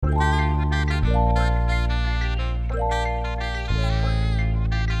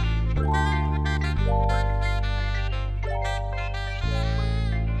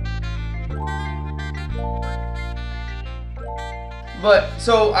But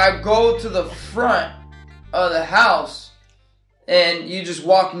so I go to the front of the house, and you just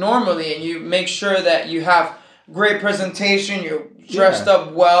walk normally, and you make sure that you have great presentation. You're dressed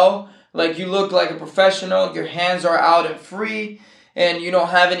up well, like you look like a professional. Your hands are out and free, and you don't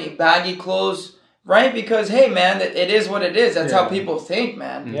have any baggy clothes. Right? Because, hey, man, it is what it is. That's how people think,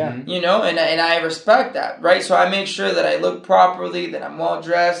 man. Yeah. You know, and I respect that, right? So I make sure that I look properly, that I'm well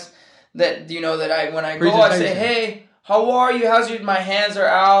dressed, that, you know, that when I go, I say, hey, how are you? My hands are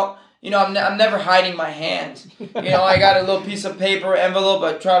out. You know, I'm never hiding my hands. You know, I got a little piece of paper, envelope.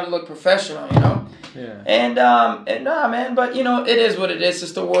 I try to look professional, you know? Yeah. And nah, man, but, you know, it is what it is.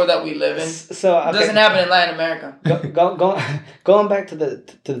 It's the world that we live in. So It doesn't happen in Latin America. Going back to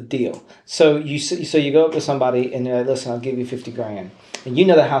the deal. So you go up to somebody and they're like, listen, I'll give you $50,000, and you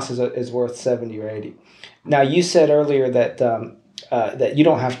know the house is worth 70 or 80. Now you said earlier that that you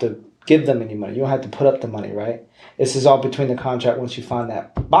don't have to give them any money. You don't have to put up the money, right? This is all between the contract once you find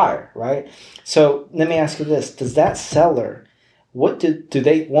that buyer, right? So let me ask you this: does that seller, what do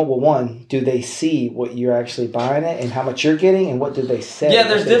they want? Well, one, do they see what you're actually buying it and how much you're getting, and what do they say? Yeah,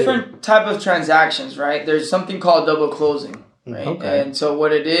 there's different type of transactions, right? There's something called double closing, right? Okay. And so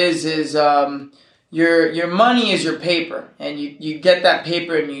what it is your money is your paper, and you get that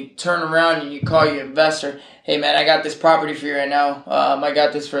paper and you turn around and you call your investor. Hey, man, I got this property for you right now. I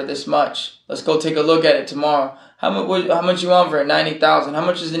got this for this much. Let's go take a look at it tomorrow. How much you want for it? $90,000. How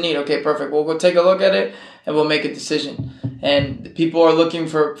much is the need? Okay, perfect. We'll go take a look at it and we'll make a decision. And people are looking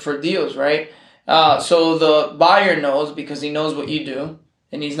for deals, right? So the buyer knows because he knows what you do,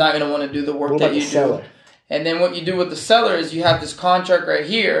 and he's not going to want to do the work that you do. And then what you do with the seller is you have this contract right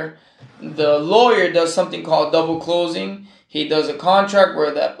here. The lawyer does something called double closing. He does a contract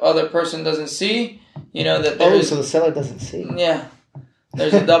where that other person doesn't see. You know that there's so the seller doesn't see. Yeah,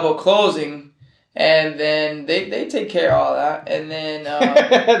 there's a double closing, and then they take care of all that, and then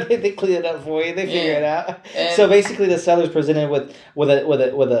they clean it up for you. They figure it out. And so basically, the seller's presented with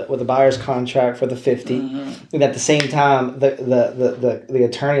a buyer's contract for the 50, and at the same time, the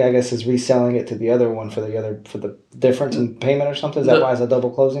attorney, I guess, is reselling it to the other one for the difference in payment or something. Is that why it's a double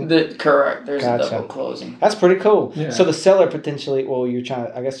closing? Correct. There's a double closing. That's pretty cool. Yeah. So the seller potentially,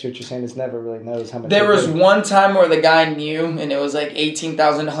 I guess what you're saying is never really knows how much. There was one time where the guy knew, and it was like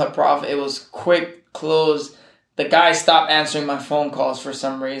 $18,000 profit. It was quick close. The guy stopped answering my phone calls for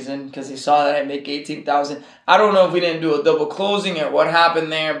some reason because he saw that I make $18,000. I don't know if we didn't do a double closing or what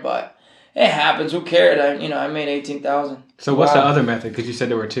happened there, but it happens. Who cared? I made $18,000. So what's the other method? Because you said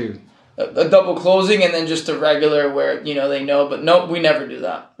there were two. A double closing and then just a regular where, they know. But no, we never do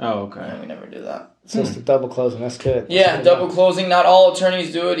that. Oh, okay. Yeah, we never do that. So it's the double closing. That's good. Yeah, double closing. Not all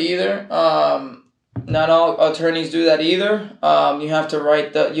attorneys do it either. Not all attorneys do that either. You have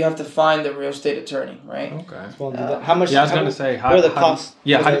to find the real estate attorney, right? Okay. Well, how much? Yeah, I was going to say. What are the costs?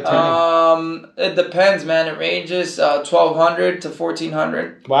 It depends, man. It ranges $1,200 to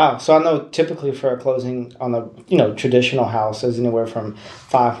 $1,400. Wow. So I know typically for a closing on a traditional house is anywhere from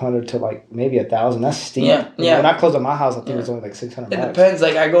 $500 to like maybe $1,000. That's steep. Yeah. When I closed on my house, I think it was only like $600. It depends.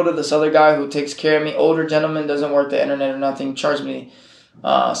 Like I go to this other guy who takes care of me. Older gentleman, doesn't work the internet or nothing. Charged me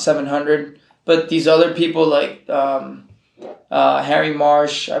 $700. But these other people like Harry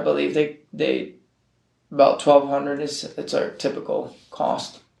Marsh, I believe they about $1,200 it's our typical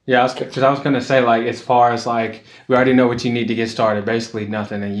cost. Yeah, because I was going to say, like, as far as, like, we already know what you need to get started, basically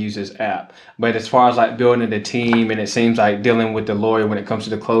nothing, and use this app. But as far as, like, building the team, and it seems like dealing with the lawyer when it comes to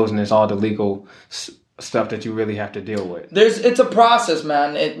the closing, it's all the legal stuff that you really have to deal with. It's a process,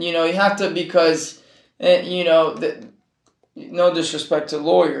 man. You have to, because, no disrespect to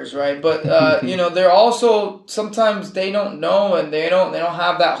lawyers, right? But, they're also, sometimes they don't know, and they don't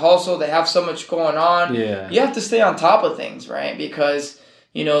have that hustle. They have so much going on. Yeah. You have to stay on top of things, right? Because...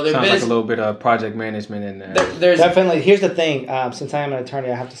 sounds like a little bit of project management in there. There's definitely. Here's the thing. Since I am an attorney,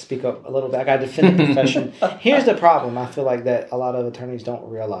 I have to speak up a little bit. I got to defend the profession. Here's the problem. I feel like that a lot of attorneys don't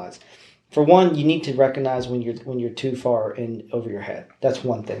realize. For one, you need to recognize when you're too far in over your head. That's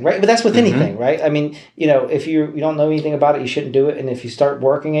one thing, right? But that's with anything, right? I mean, if you don't know anything about it, you shouldn't do it. And if you start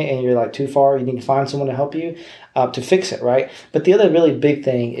working it and you're like too far, you need to find someone to help you to fix it, right? But the other really big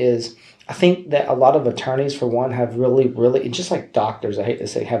thing is, I think that a lot of attorneys, for one, have really, really, just like doctors, I hate to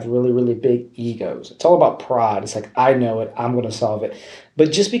say, have really, really big egos. It's all about pride. It's like, I know it, I'm going to solve it.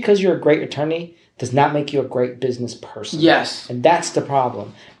 But just because you're a great attorney does not make you a great business person. Yes. And that's the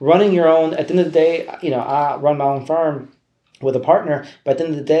problem. Running your own, at the end of the day, I run my own firm with a partner, but at the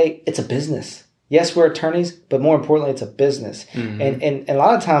end of the day, it's a business. Yes, we're attorneys, but more importantly, it's a business. And a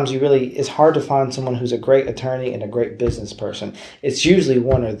lot of times it's hard to find someone who's a great attorney and a great business person. It's usually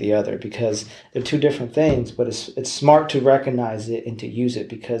one or the other because they're two different things, but it's smart to recognize it and to use it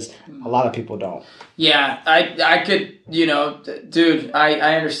because a lot of people don't. Yeah, I could, dude,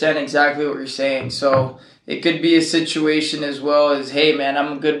 I understand exactly what you're saying. So it could be a situation as well as, hey, man,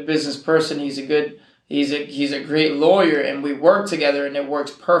 I'm a good business person. He's a great lawyer, and we work together, and it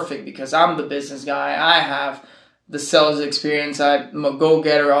works perfect because I'm the business guy. I have the sales experience. I'm a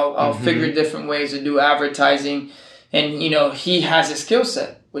go-getter. I'll figure different ways to do advertising, and he has a skill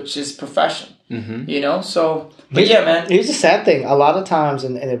set, which is profession. So. But yeah, man. Here's the sad thing. A lot of times,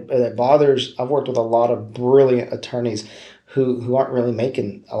 and it bothers. I've worked with a lot of brilliant attorneys who aren't really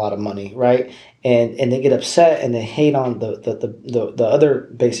making a lot of money, right? And they get upset and they hate on the other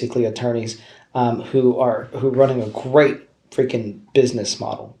basically attorneys. Who are running a great freaking business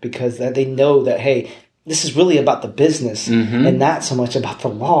model because they know that, hey, this is really about the business and not so much about the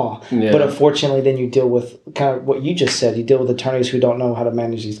law. Yeah. But unfortunately, then you deal with kind of what you just said. You deal with attorneys who don't know how to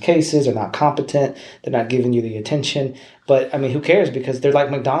manage these cases. They're not competent. They're not giving you the attention. But, I mean, who cares? Because they're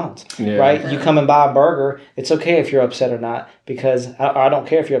like McDonald's, right? You come and buy a burger. It's okay if you're upset or not because I don't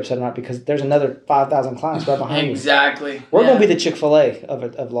care if you're upset or not because there's another 5,000 clients right behind you. Exactly. We're going to be the Chick-fil-A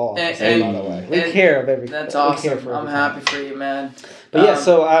of law, by the way. We care of everything. That's awesome. I'm happy for you, man. But yeah,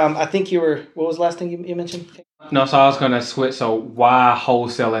 so I think you were, what was the last thing you mentioned? No, so I was going to switch. So why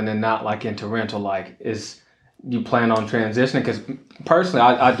wholesaling and not like into rental? Like, is you plan on transitioning? Because personally,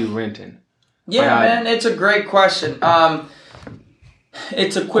 I do renting. Yeah, man, it's a great question.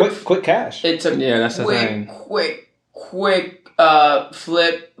 It's a quick cash. It's a that's the thing. quick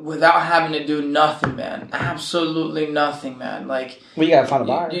flip without having to do nothing, man. Absolutely nothing, man. Like, well, you gotta find a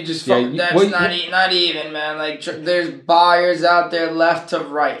buyer. You just not even, man. Like, there's buyers out there left to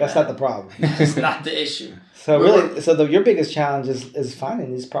right. That's not the problem. It's not the issue. So your biggest challenge is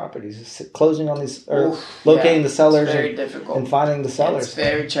finding these properties, closing on these, or locating the sellers. It's very difficult. And finding the sellers. It's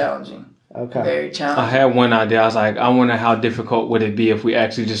very challenging. Okay. Very challenging. I had one idea. I was like, I wonder how difficult would it be if we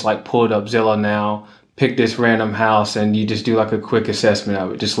actually just like pulled up Zillow now, pick this random house, and you just do like a quick assessment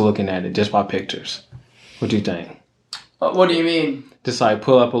of it, just looking at it, just by pictures. What do you think? What do you mean? Just like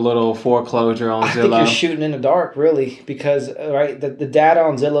pull up a little foreclosure on Zillow. I think you're shooting in the dark, really, because the data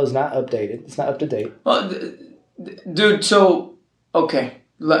on Zillow is not updated. It's not up to date. Well, dude. So okay.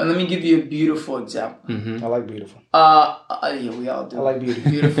 Let me give you a beautiful example. I like beautiful. Yeah, we all do. I like beautiful.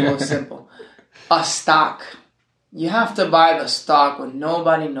 Beautiful and simple. A stock. You have to buy the stock when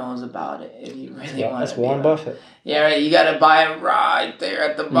nobody knows about it if you really want to. That's Warren Buffett. Yeah, right. You got to buy it right there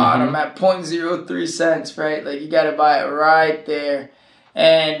at the bottom at 0.03 cents, right? Like, you got to buy it right there.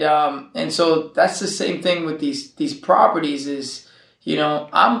 And so that's the same thing with these properties is,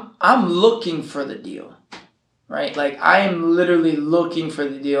 I'm looking for the deal. Right, like I am literally looking for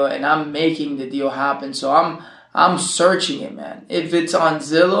the deal, and I'm making the deal happen. So I'm searching it, man. If it's on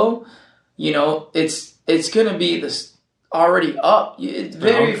Zillow, it's gonna be already up. It's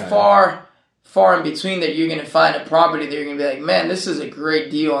very far in between that you're gonna find a property that you're gonna be like, man, this is a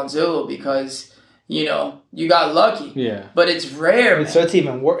great deal on Zillow because you got lucky. Yeah, but it's rare. Man. So it's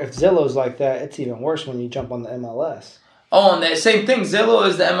even worse if Zillow's like that. It's even worse when you jump on the MLS. Oh, and that same thing. Zillow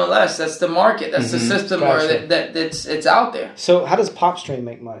is the MLS. That's the market. That's the system where it's out there. So how does PopStream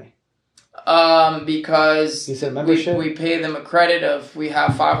make money? Because you said membership? We pay them a credit of we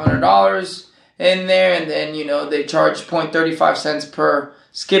have $500 in there, and then they charge 0.35 cents per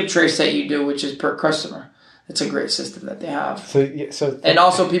skip trace that you do, which is per customer. It's a great system that they have. And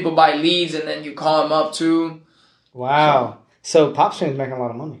also people buy leads, and then you call them up too. Wow. So PopStream is making a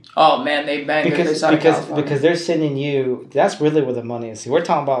lot of money. Oh man, they bang because they're sending you. That's really where the money is. See, we're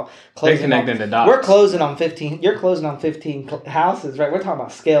talking about closing. They're connecting the dots. We're closing on 15. You're closing on 15 houses, right? We're talking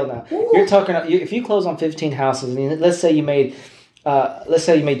about scale now. Ooh. You're talking if you close on 15 houses. I mean, let's say you made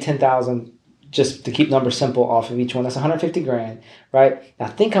 10,000 just to keep numbers simple off of each one. That's 150 grand, right? Now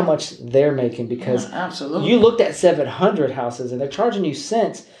think how much they're making because absolutely. You looked at 700 houses and they're charging you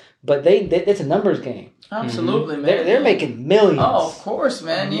cents. But it's a numbers game. Absolutely, man. They're making millions. Oh, of course,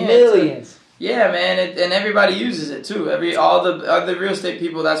 man. Yeah, millions. Yeah, man, and everybody uses it too. All the real estate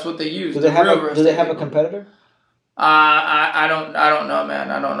people, that's what they use. Do they have a competitor? I don't know,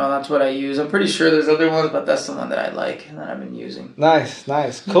 man. I don't know. That's what I use. I'm pretty sure there's other ones, but that's the one that I like and that I've been using. Nice,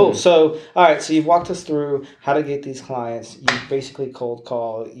 cool. So, all right. So you've walked us through how to get these clients. You basically cold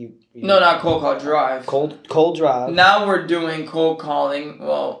call. No, not cold call, drive. Cold drive. Now we're doing cold calling.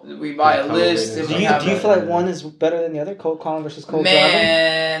 Well, we buy a list. Do you feel like one is better than the other, cold calling versus cold driving?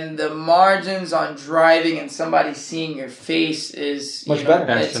 Man, the margins on driving and somebody seeing your face is much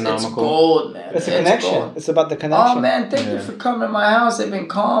better. It's gold, man. It's a connection. Gold. It's about the connection. Oh man, thank you for coming to my house. They've been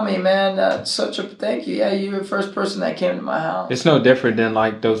calling me, man. Such a thank you. Yeah, you were the first person that came to my house. It's no different than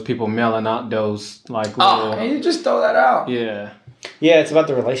like those people mailing out those like. And you just throw that out. Yeah. Yeah, it's about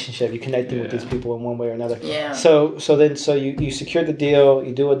the relationship. You connecting with these people in one way or another. Yeah. So you secure the deal.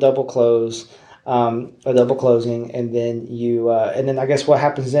 You do a double close, a double closing, and then and then I guess what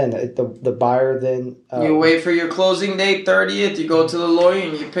happens then? The buyer then you wait for your closing date, 30th. You go to the lawyer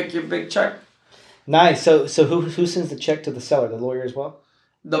and you pick your big check. Nice. So who sends the check to the seller? The lawyer as well.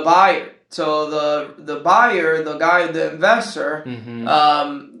 The buyer. So the buyer, the guy, the investor,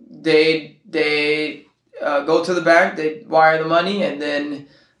 they go to the bank, they wire the money, and then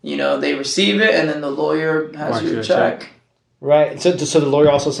they receive it, and then the lawyer has your check. Right. So the lawyer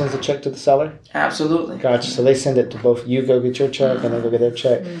also sends the check to the seller? Absolutely. Gotcha. So they send it to both. You go get your check, and they go get their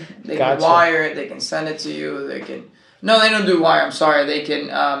check. They can wire it. They can send it to you. No, they don't do wire. I'm sorry. They can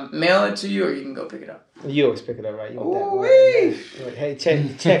mail it to you, or you can go pick it up. You always pick it up, right? Like, hey,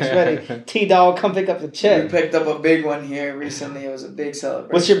 check's ready. T-Dog, come pick up the check. We picked up a big one here recently. It was a big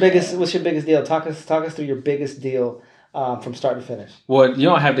celebration. What's your biggest deal? Talk us through your biggest deal from start to finish. Well, you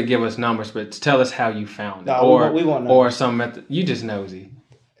don't have to give us numbers, but tell us how you found it, we want numbers. Or some method. You just nosy.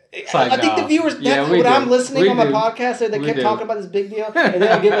 Like, I think the viewers, when I'm listening on my podcast, they kept talking about this big deal, and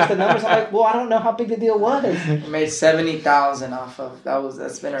they'll give us the numbers. I'm like, well, I don't know how big the deal was. We made $70,000 off of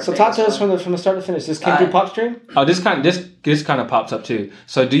that's been our. So talk to us from the start to finish. This came through PopStream. Oh, this kind of pops up too.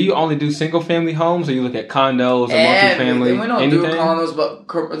 So, do you only do single family homes, or you look at condos or multifamily? We don't do condos, but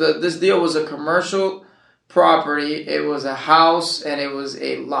this deal was a commercial property. It was a house and it was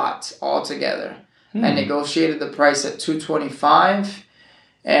a lot altogether. I negotiated the price at $225.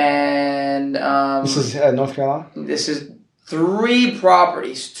 And this is North Carolina. This is 3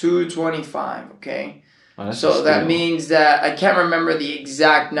 properties, $225. Okay, so that means that I can't remember the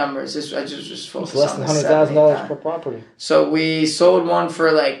exact numbers. I just focused less than $100,000 per property. So we sold one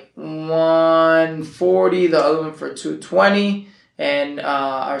for like $140, the other one for $220, and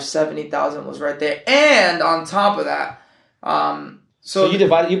our $70,000 was right there. And on top of that, so you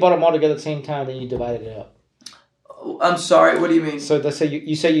bought them all together at the same time, then you divided it up. I'm sorry, what do you mean? So let's say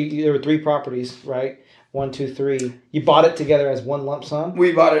you say there were 3 properties, right? 1, 2, 3. You bought it together as one lump sum?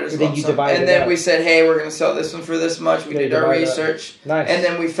 We bought it as lump sum. And then we said, hey, we're going to sell this one for this much. We did our research. Nice. And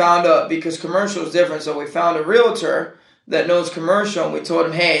then we found because commercial is different, so we found a realtor that knows commercial, and we told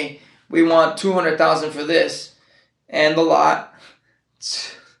him, hey, we want $200,000 for this and the lot.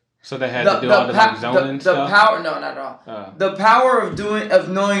 So they had to do all the zoning stuff? No, not at all. The power of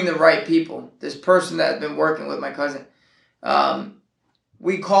knowing the right people. This person that had been working with my cousin.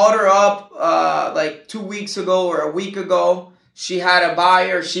 We called her up like 2 weeks ago or a week ago. She had a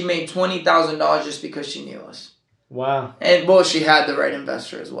buyer. She made $20,000 just because she knew us. Wow. And she had the right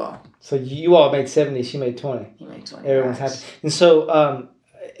investor as well. So you all made 70. She made 20. He made 20. Everyone's happy. And so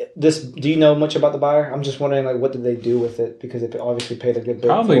do you know much about the buyer? I'm just wondering, like, what did they do with it? Because they obviously paid a good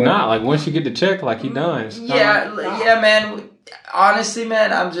bill. Probably not. Like, once you get the check, like, he done. Yeah, man. Honestly,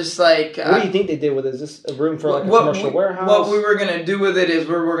 man, I'm just like... what do you think they did with it? Is this a room for, like, a commercial warehouse? What we were going to do with it is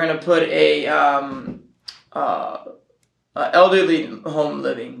we're going to put a elderly home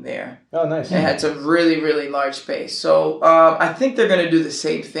living there. Oh, nice. It had some really, really large space. So I think they're going to do the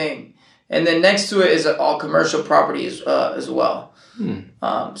same thing. And then next to it is all commercial property as well.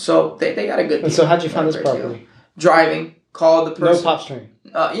 So they got a good deal. And so how'd you find this property? Deal. Driving. Called the person. No PopStream?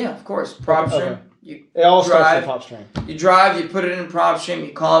 Yeah, of course. PropStream. Okay. It all starts with PopStream. You drive, you put it in PropStream,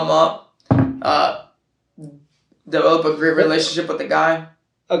 you call him up, develop a great relationship with the guy.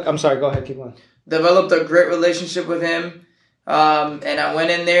 I'm sorry, go ahead, keep going. Developed a great relationship with him. And I went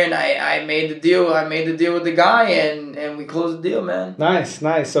in there and I made the deal. I made the deal with the guy and we closed the deal, man. Nice.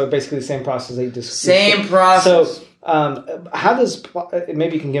 So basically the same process they just... Same process. So how does...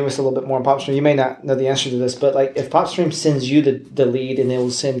 Maybe you can give us a little bit more on PopStream. You may not know the answer to this, but like if PopStream sends you the lead and it will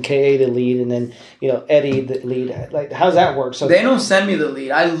send KA the lead and then, Eddie the lead, like how does that work? So they don't send me the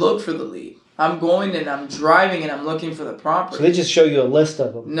lead. I look for the lead. I'm going and I'm driving and I'm looking for the property. So they just show you a list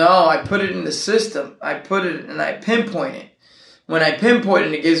of them? No, I put it in the system. I put it and I pinpoint it. When I pinpoint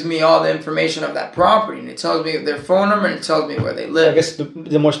it, it gives me all the information of that property, and it tells me their phone number, and it tells me where they live. I guess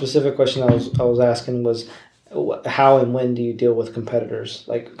the more specific question I was asking was, how and when do you deal with competitors?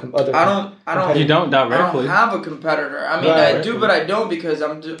 Like other. You don't I directly. don't have a competitor. I mean, Right. I do, but I don't because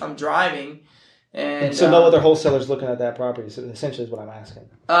I'm driving. And so no other wholesalers looking at that property. So essentially, is what I'm asking.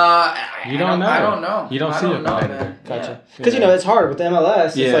 You don't know. I don't know. You don't I see a don't know, competitor. man. Gotcha. Yeah. Because it's hard with the MLS.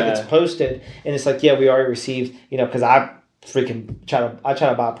 It's like Yeah. it's posted, and it's like we already received. Because I freaking tried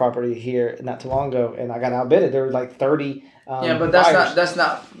to buy a property here not too long ago, and I got outbidded. There were like 30. But buyers. that's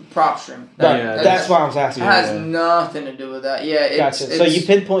not PropStream. Right. Yeah, That's why I was asking. It has nothing to do with that. Yeah, Gotcha. So you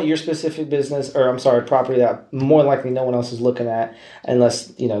pinpoint your specific business, or I'm sorry, property that more likely no one else is looking at, unless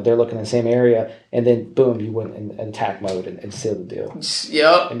they're looking in the same area, and then boom, you went in attack mode and sealed the deal.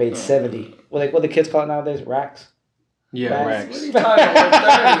 Yep. And made 70. What the kids call it nowadays? Racks. Yeah, Racks. What are Rex. you talking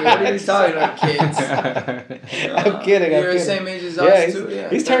about? 30? What are you talking about, kids? I'm kidding. You're the same age as us too. Yeah.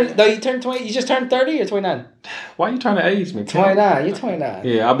 He's turned. No, you turned 20. You just turned 30 or 29. Why are you trying to age me? 29. You're 29.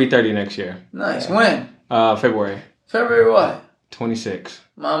 Yeah, I'll be 30 next year. Nice. When? February February what? 26.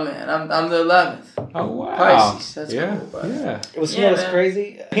 My man, I'm the 11th. Oh wow. Pisces. That's yeah. cool, bro. Yeah. Was Yeah, what's man.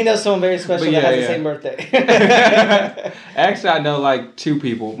 crazy? He knows someone very special But that has yeah, the same yeah. birthday. Actually, I know like 2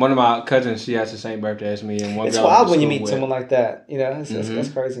 people. One of my cousins, she has the same birthday as me, and one It's girl I wild went when to you school meet with. someone like that. That's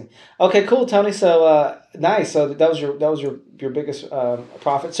crazy. Okay, cool, Tony. So nice. So that was your biggest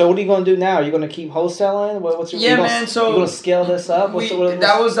profit. So what are you going to do now? Are you going to keep wholesaling? What's your, Yeah, you gonna, man, so you going to scale this up?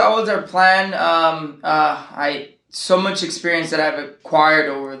 That was our plan. I so much experience that I've acquired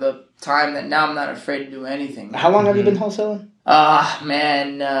over the time that now I'm not afraid to do anything. How long have you been wholesaling?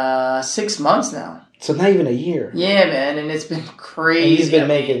 6 months now. So not even a year. Yeah, man, and it's been crazy. And you've been I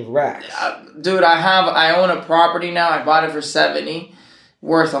mean, making racks. dude, I own a property now. I bought it for $70,000,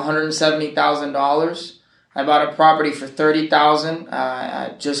 worth $170,000. I bought a property for $30,000.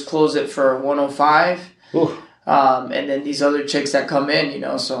 I just closed it for $105,000. Ooh. And then these other chicks that come in,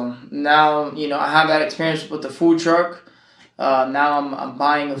 so now, I have that experience with the food truck. Now I'm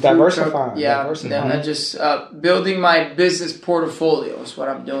buying a food truck. Yeah, and I'm just building my business portfolio is what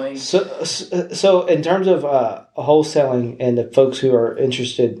I'm doing. So in terms of wholesaling and the folks who are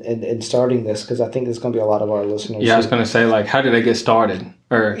interested in starting this, because I think there's going to be a lot of our listeners. Yeah, I was going to say, like, how did they get started?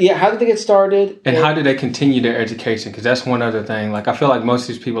 How did they get started? And how did they continue their education? Because that's one other thing. Like, I feel like most of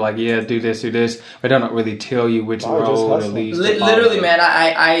these people are like, yeah, do this, but they don't really tell you which road to lead. Literally, man,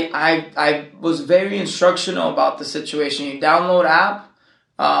 I was very instructional about the situation. You download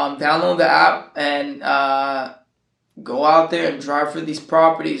the app, and go out there and drive for these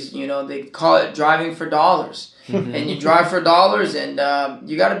properties. They call it driving for dollars. And you drive for dollars, and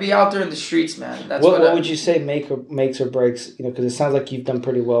you got to be out there in the streets, man. That's what would you say makes or breaks? Because it sounds like you've done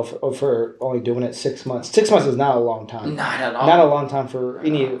pretty well for only doing it 6 months. 6 months is not a long time. Not at all. Not a long time for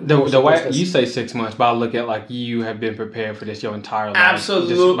any. The way you say 6 months, but I look at like you have been prepared for this your entire life.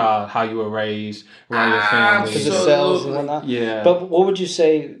 Absolutely. Just about how you were raised, around your family, because it sells and whatnot. Yeah. But what would you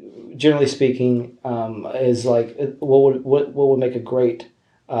say, generally speaking, is like what would make a great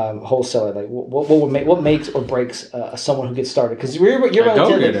wholesaler? Like what makes or breaks someone who gets started? Because you're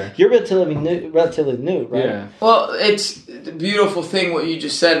relatively new, right? Yeah. Well, it's the beautiful thing what you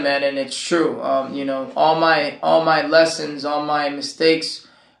just said, man, and it's true. All my lessons, all my mistakes,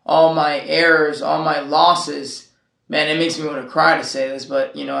 all my errors, all my losses, man, it makes me want to cry to say this,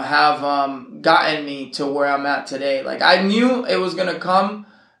 but have gotten me to where I'm at today. Like, I knew it was gonna come.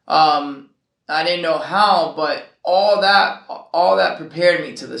 I didn't know how, but all that prepared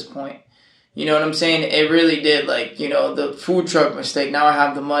me to this point. You know what I'm saying? It really did. Like, the food truck mistake. Now I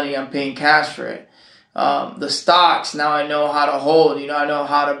have the money. I'm paying cash for it. The stocks. Now I know how to hold. I know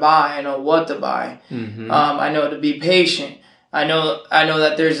how to buy. I know what to buy. Mm-hmm. I know to be patient. I know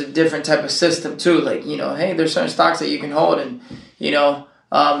that there's a different type of system too. Like, hey, there's certain stocks that you can hold, and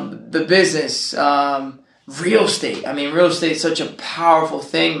the business, real estate. I mean, real estate is such a powerful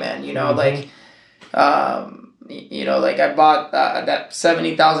thing, man. Like. Like I bought that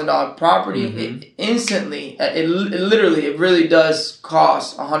 $70,000 property. Mm-hmm. It really does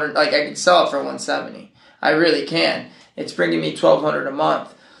cost $100. Like, I can sell it for $170. I really can. It's bringing me $1,200 a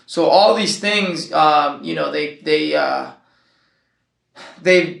month. So all these things,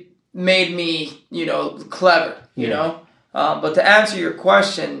 they've made me, clever. But to answer your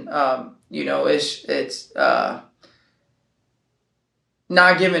question, it's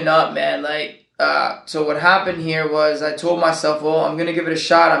not giving up, man. Like. So what happened here was I told myself, well, I'm going to give it a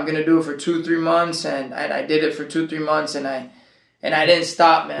shot. I'm going to do it for 2-3 months. And I did it for 2-3 months, and I didn't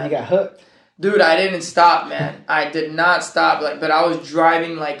stop, man. You got hooked. Dude, I didn't stop, man. I did not stop. But I was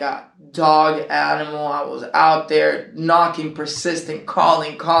driving like a dog animal. I was out there knocking, persistent,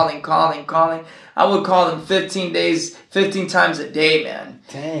 calling. I would call them 15 times a day, man.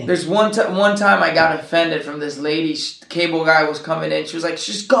 Dang. There's one time I got offended from this lady. Cable guy was coming in. She was like,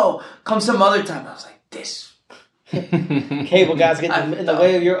 just go. Come some other time. I was like, this. Cable guys getting in the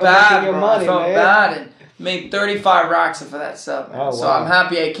way of your bad, your bro. money, I felt man. bad and made 35 racks for that stuff, man. Oh, So wow. I'm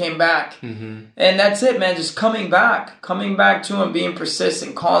happy I came back. And that's it, man. Just coming back to him, being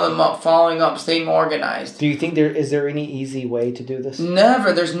persistent, calling him up, following up, staying organized. Do you think is there any easy way to do this?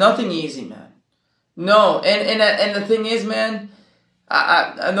 Never. There's nothing easy, man. No. And the thing is, man,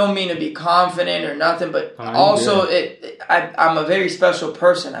 I don't mean to be confident or nothing, but also I'm a very special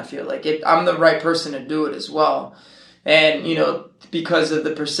person. I feel like I'm the right person to do it as well. And, you know, because of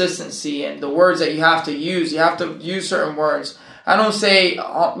the persistency and the words that you have to use certain words. I don't say, you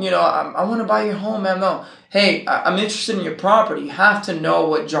know, I want to buy your home, man. No. Hey, I'm interested in your property. You have to know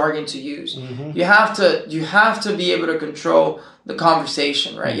what jargon to use. Mm-hmm. You have to be able to control the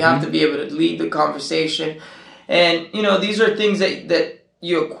conversation, right? You have to be able to lead the conversation. And, you know, these are things that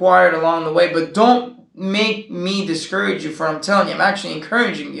you acquired along the way, but don't make me discourage you from telling you. I'm actually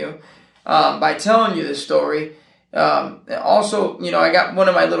encouraging you by telling you this story. Also, you know, I got one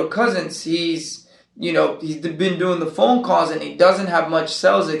of my little cousins. He's been doing the phone calls and he doesn't have much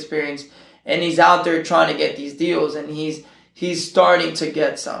sales experience, and he's out there trying to get these deals, and he's starting to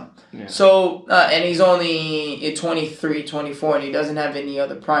get some. Yeah. So, and he's only 23, 24, and he doesn't have any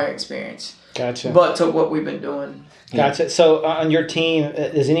other prior experience. Gotcha. But to what we've been doing. Gotcha. So on your team,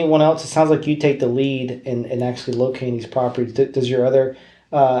 is anyone else? It sounds like you take the lead in actually locating these properties. Does your other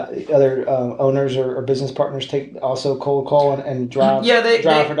owners or business partners take also cold call and drive? Yeah, they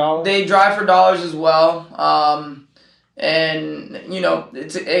drive for dollars. They drive for dollars as well. And you know,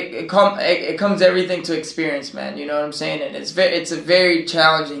 it comes everything to experience, man. You know what I'm saying? And it's a very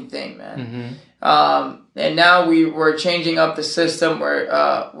challenging thing, man. Mm-hmm. And now we're changing up the system.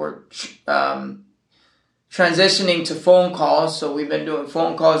 We're transitioning to phone calls. So we've been doing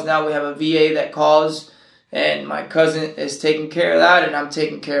phone calls now. We have a VA that calls. And my cousin is taking care of that, and I'm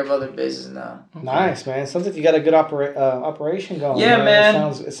taking care of other business now. Nice, man. Sounds like you got a good operation going. Yeah,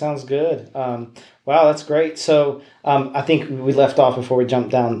 man. It sounds good. Wow, that's great. So I think we left off before we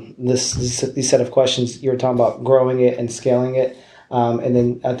jumped down these set of questions. You were talking about growing it and scaling it. And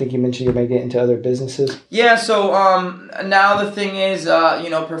then I think you mentioned you may get into other businesses. Yeah, so now the thing is, you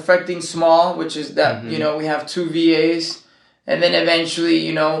know, perfecting small, which is that, you know, we have 2 VAs. And then eventually,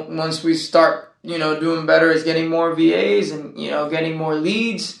 you know, once we start, you know, doing better is getting more VAs and, you know, getting more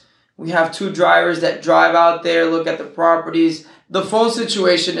leads. We have 2 drivers that drive out there, look at the properties. The phone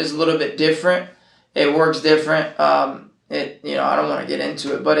situation is a little bit different. It works different. You know, I don't want to get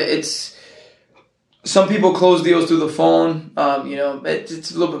into it, but it's some people close deals through the phone. You know,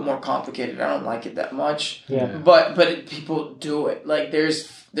 it's a little bit more complicated. I don't like it that much. Yeah. But people do it. Like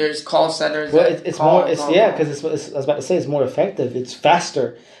there's call centers. Well, because I was about to say it's more effective. It's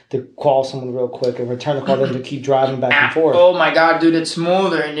faster to call someone real quick and return the call than to keep driving back and forth. Oh my God, dude, it's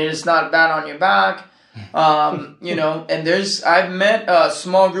smoother and it's not bad on your back. You know, and I've met a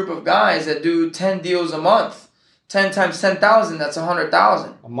small group of guys that do 10 deals a month. 10 times 10,000, that's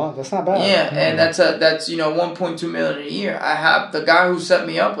 100,000 a month. That's not bad. Yeah, and that's you know 1.2 million a year. I have the guy who set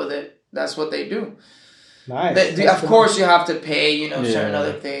me up with it. That's what they do. Nice. Of course, you have to pay, you know, certain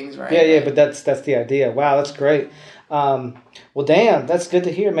other things, right? Yeah, but that's the idea. Wow, that's great. Well, Dan, that's good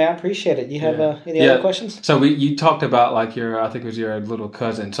to hear, man. I appreciate it. You have any other questions? So you talked about like I think it was your little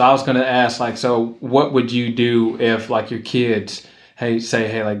cousin. So I was going to ask, like, so what would you do if like your kids,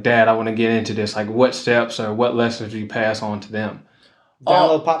 say, like, Dad, I want to get into this. Like, what steps or what lessons do you pass on to them?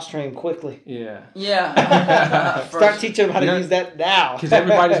 Download PopStream quickly. Yeah. Start teaching them how to use that now. Because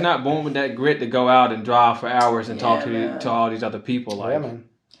everybody's not born with that grit to go out and drive for hours and talk to all these other people. Like, man.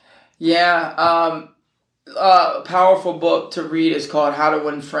 Yeah. A powerful book to read is called How to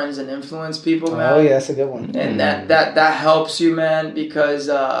Win Friends and Influence People, man. Oh, yeah, that's a good one. And that helps you, man, because,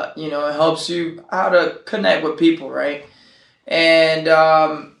 you know, it helps you how to connect with people, right? And,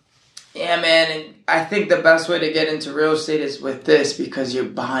 yeah, man, and I think the best way to get into real estate is with this because you're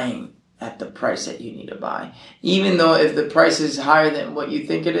buying at the price that you need to buy. Even though if the price is higher than what you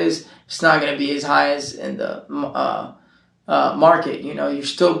think it is, it's not going to be as high as in the market. You know, you're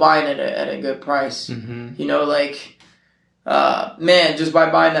still buying it at a good price. Mm-hmm. You know, like, man, just by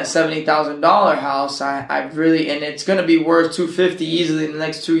buying that $70,000 house, I really, and it's going to be worth $250 easily in the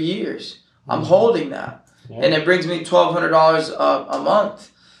next 2 years. I'm holding that. Yeah. And it brings me $1,200 a month.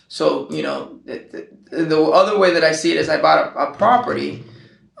 So, you know, the other way that I see it is I bought a property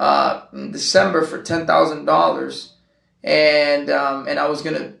in December for $10,000, and I was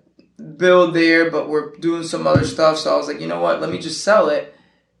gonna build there, but we're doing some other stuff. So I was like, you know what? Let me just sell it.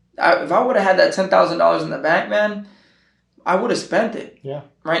 If I would have had that $10,000 in the bank, man, I would have spent it. Yeah.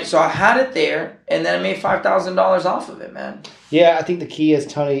 Right. So I had it there, and then I made $5,000 off of it, man. Yeah, I think the key is,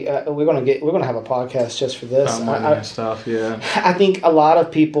 Tony. We're gonna have a podcast just for this. Money and stuff. Yeah. I think a lot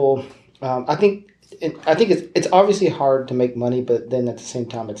of people. I think it's obviously hard to make money, but then at the same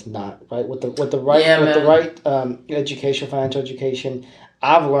time, it's not right with the right education, financial education.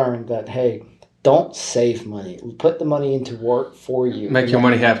 I've learned that, hey, don't save money. Put the money into work for you. Make your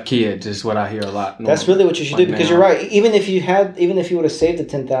money have kids is what I hear a lot. That's really what you should do, because you're right. Even if you would have saved the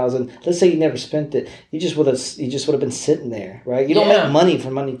 $10,000, let's say you never spent it, you just would have been sitting there, right? You don't make money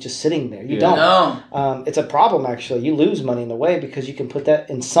from money just sitting there. You don't. No. It's a problem, actually. You lose money in the way because you can put that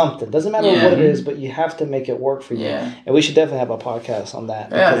in something. Doesn't matter what it is, but you have to make it work for you. Yeah. And we should definitely have a podcast on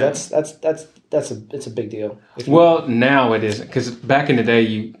that, because it's a big deal. Well, now it isn't, because back in the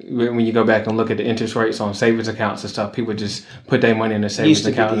day, when you go back and look at the interest rates on savings accounts and stuff, people just put their money in a savings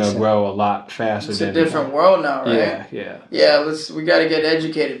account and they'll grow a lot faster. It's a different world now, right? Yeah. We got to get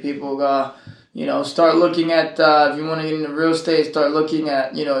educated, people. Start looking at if you want to get into real estate, start looking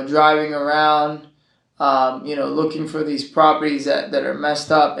at driving around, looking for these properties that are messed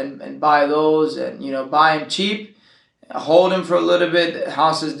up and buy those, and buy them cheap. Hold them for a little bit.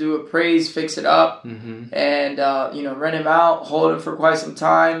 Houses do appraise, fix it up, and rent them out. Hold them for quite some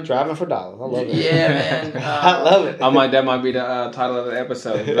time. Driving for dollars. I love it. Yeah, man. I love it. That might be the title of the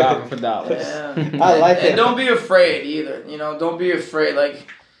episode. Driving for dollars. Yeah. I like it. And don't be afraid either. Don't be afraid.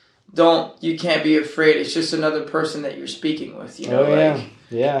 You can't be afraid. It's just another person that you're speaking with. Yeah.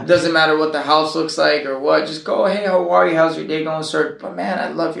 It doesn't matter what the house looks like or what. Just go, hey, how are you? How's your day going, sir? But man, I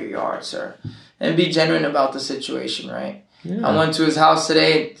love your yard, sir. And be genuine about the situation, right? Yeah. I went to his house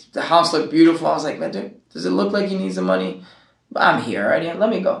today. The house looked beautiful. I was like, man, dude, does it look like he needs the money? I'm here, right? Let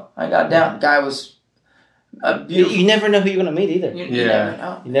me go. I got down. The guy was beautiful. You never know who you're going to meet either. You never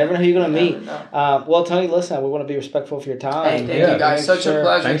know. You never know who you're going to meet. Well, Tony, listen, we want to be respectful of your time. Hey, thank you guys. Such a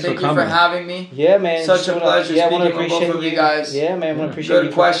pleasure. Thanks thank for you for having me. Yeah, man. Such a pleasure speaking with both of you guys. Yeah, man. I want to appreciate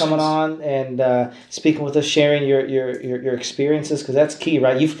you for coming on and speaking with us, sharing your experiences, because that's key,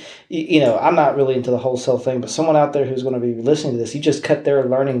 right? I'm not really into the wholesale thing, but someone out there who's going to be listening to this, you just cut their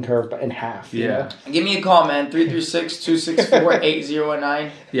learning curve in half. Yeah. Give me a call, man.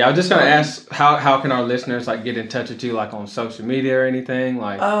 336-264-8019. Yeah, I was just going to ask, how can our listeners get in touch with you, on social media or anything?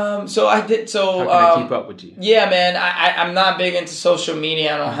 How can they keep up with you? Yeah, man. I'm not big into social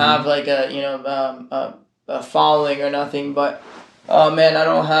media. I don't have a following or nothing, but man, I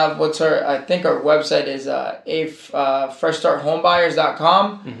don't have I think our website is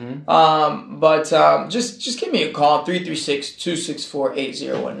freshstarthomebuyers.com. But just give me a call,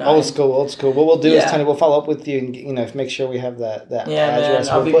 336-264-8019. Old school. What we'll do is, Tony, we'll follow up with you and make sure we have that address.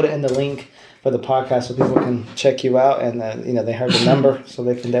 Man, we'll put it in the link for the podcast so people can check you out, and they heard the number, so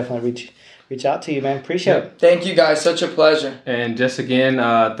they can definitely reach out to you, man. Appreciate it. Thank you, guys. Such a pleasure. And just again,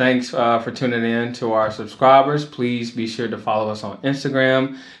 thanks for tuning in to our subscribers. Please be sure to follow us on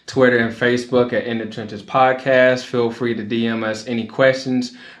Instagram, Twitter, and Facebook at In the Trenches Podcast. Feel free to DM us any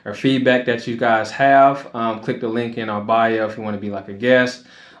questions or feedback that you guys have. Click the link in our bio if you want to be a guest.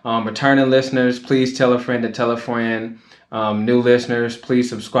 Returning listeners, please tell a friend to tell a friend. New listeners, please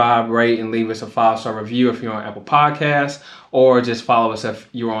subscribe, rate, and leave us a 5-star review if you're on Apple Podcasts, or just follow us if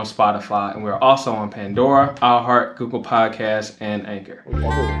you're on Spotify. And we're also on Pandora, iHeart, Google Podcasts, and Anchor.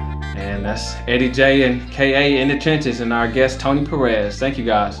 And that's Eddie J and KA in the Trenches, and our guest Tony Perez. Thank you,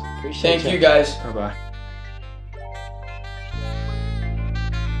 guys. Thank you, guys. Bye-bye.